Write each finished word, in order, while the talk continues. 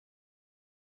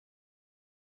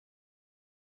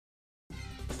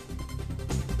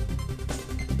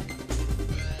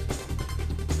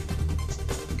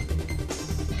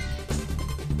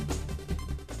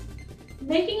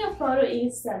Making a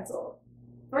PhotoEZ stencil.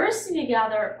 First, you need to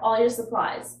gather all your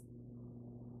supplies.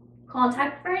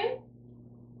 Contact frame,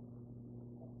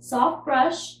 soft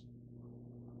brush,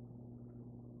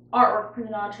 artwork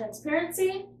printed on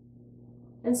transparency,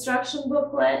 instruction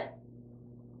booklet,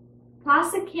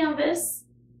 plastic canvas,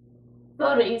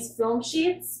 PhotoEZ film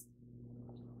sheets,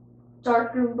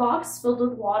 darkroom box filled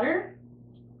with water,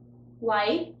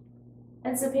 light,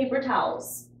 and some paper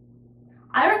towels.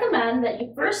 I recommend that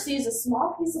you first use a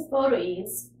small piece of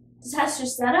PhotoEZ to test your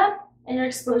setup and your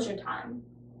exposure time.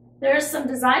 There are some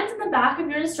designs in the back of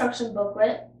your instruction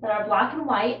booklet that are black and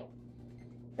white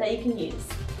that you can use.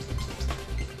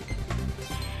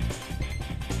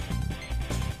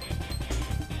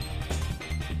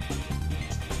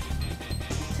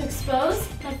 To expose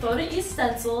my PhotoEZ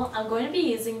stencil, I'm going to be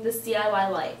using this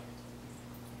DIY light.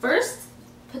 First,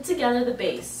 put together the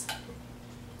base.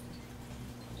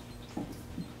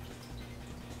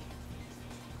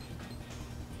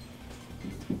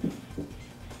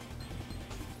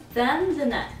 Then the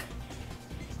neck.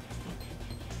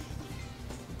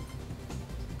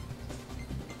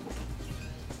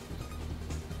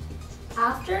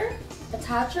 After,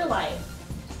 attach your light.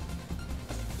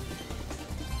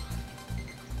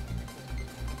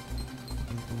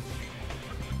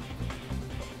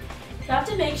 You have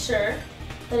to make sure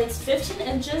that it's 15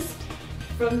 inches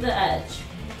from the edge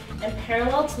and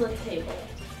parallel to the table.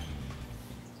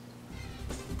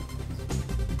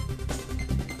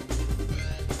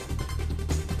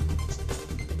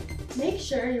 Make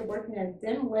sure you're working in a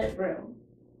dim lit room.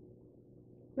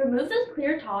 Remove the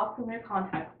clear top from your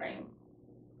contact frame.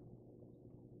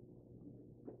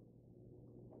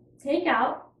 Take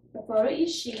out the PhotoEZ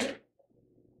sheet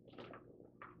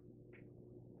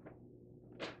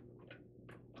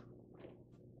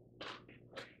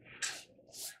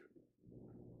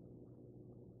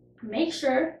Make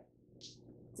sure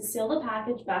to seal the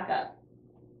package back up.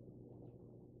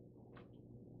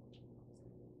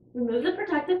 Remove the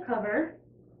protective cover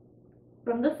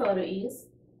from the PhotoEZ.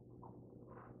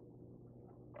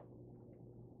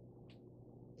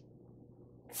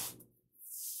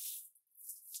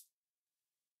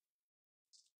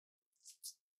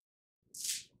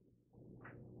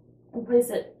 And place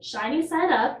it shiny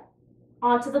side up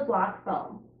onto the black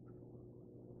foam.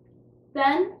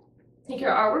 Then take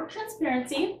your artwork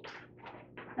transparency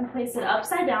and place it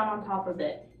upside down on top of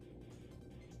it.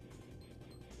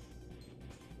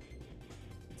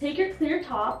 Take your clear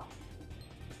top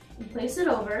and place it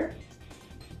over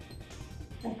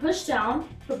and push down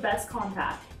for best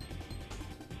contact.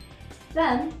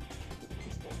 Then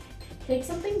take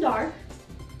something dark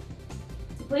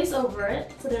to place over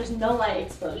it so there's no light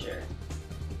exposure.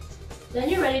 Then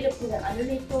you're ready to put it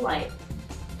underneath the light.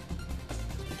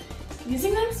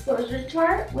 Using the exposure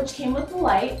chart, which came with the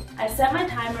light, I set my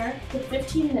timer to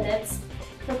 15 minutes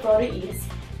for PhotoEZ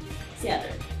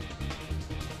standard.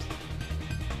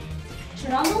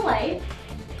 Turn on the light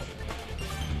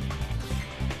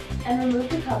and remove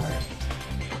the cover.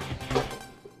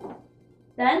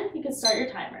 Then you can start your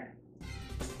timer.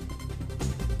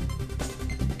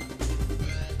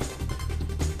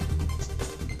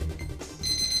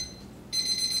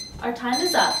 Our time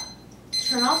is up.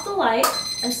 Turn off the light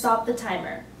and stop the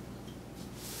timer.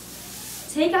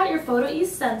 Take out your PhotoEZ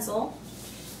stencil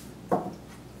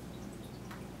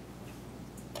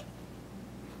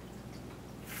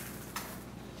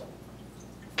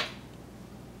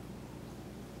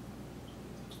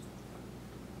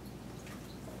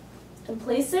and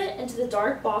place it into the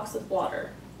dark box with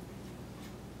water.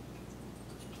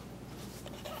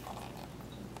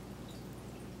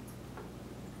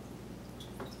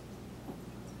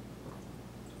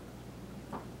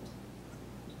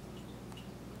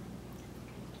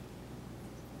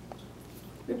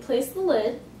 Replace the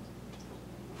lid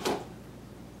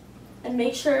and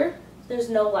make sure there's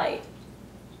no light.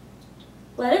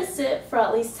 Let it sit for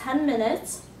at least 10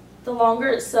 minutes. The longer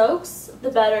it soaks, the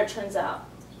better it turns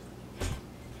out.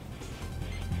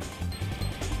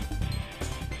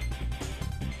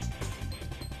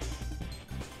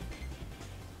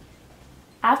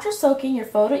 After soaking your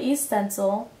PhotoEZ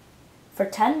stencil for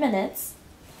 10 minutes,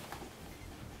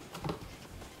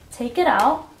 take it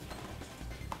out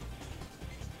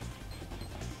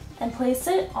and place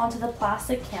it onto the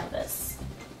plastic canvas.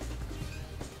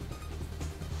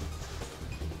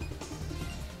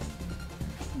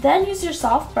 Then use your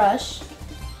soft brush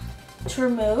to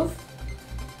remove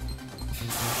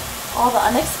all the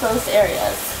unexposed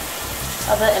areas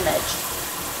of the image.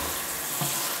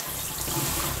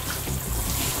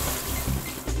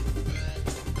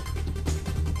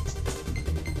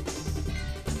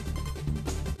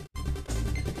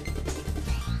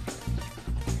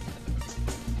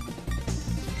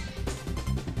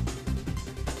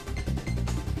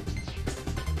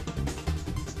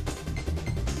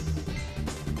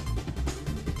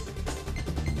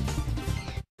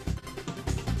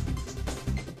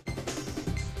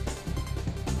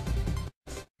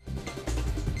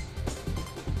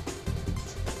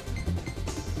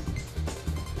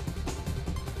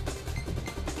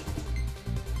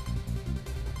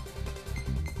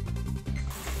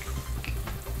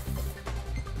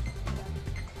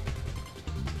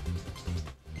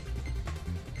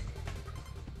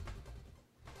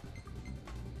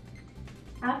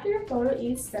 After your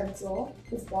PhotoEZ stencil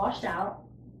is washed out,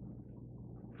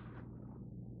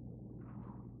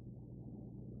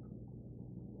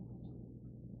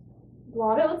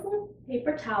 blot it with a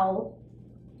paper towel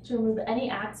to remove any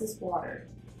excess water.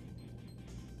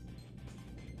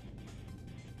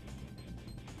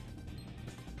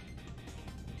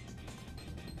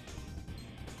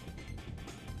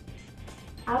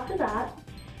 After that,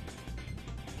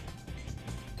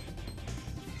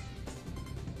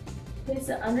 place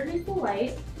it underneath the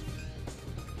light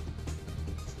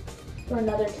for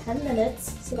another 10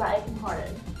 minutes so that it can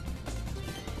harden.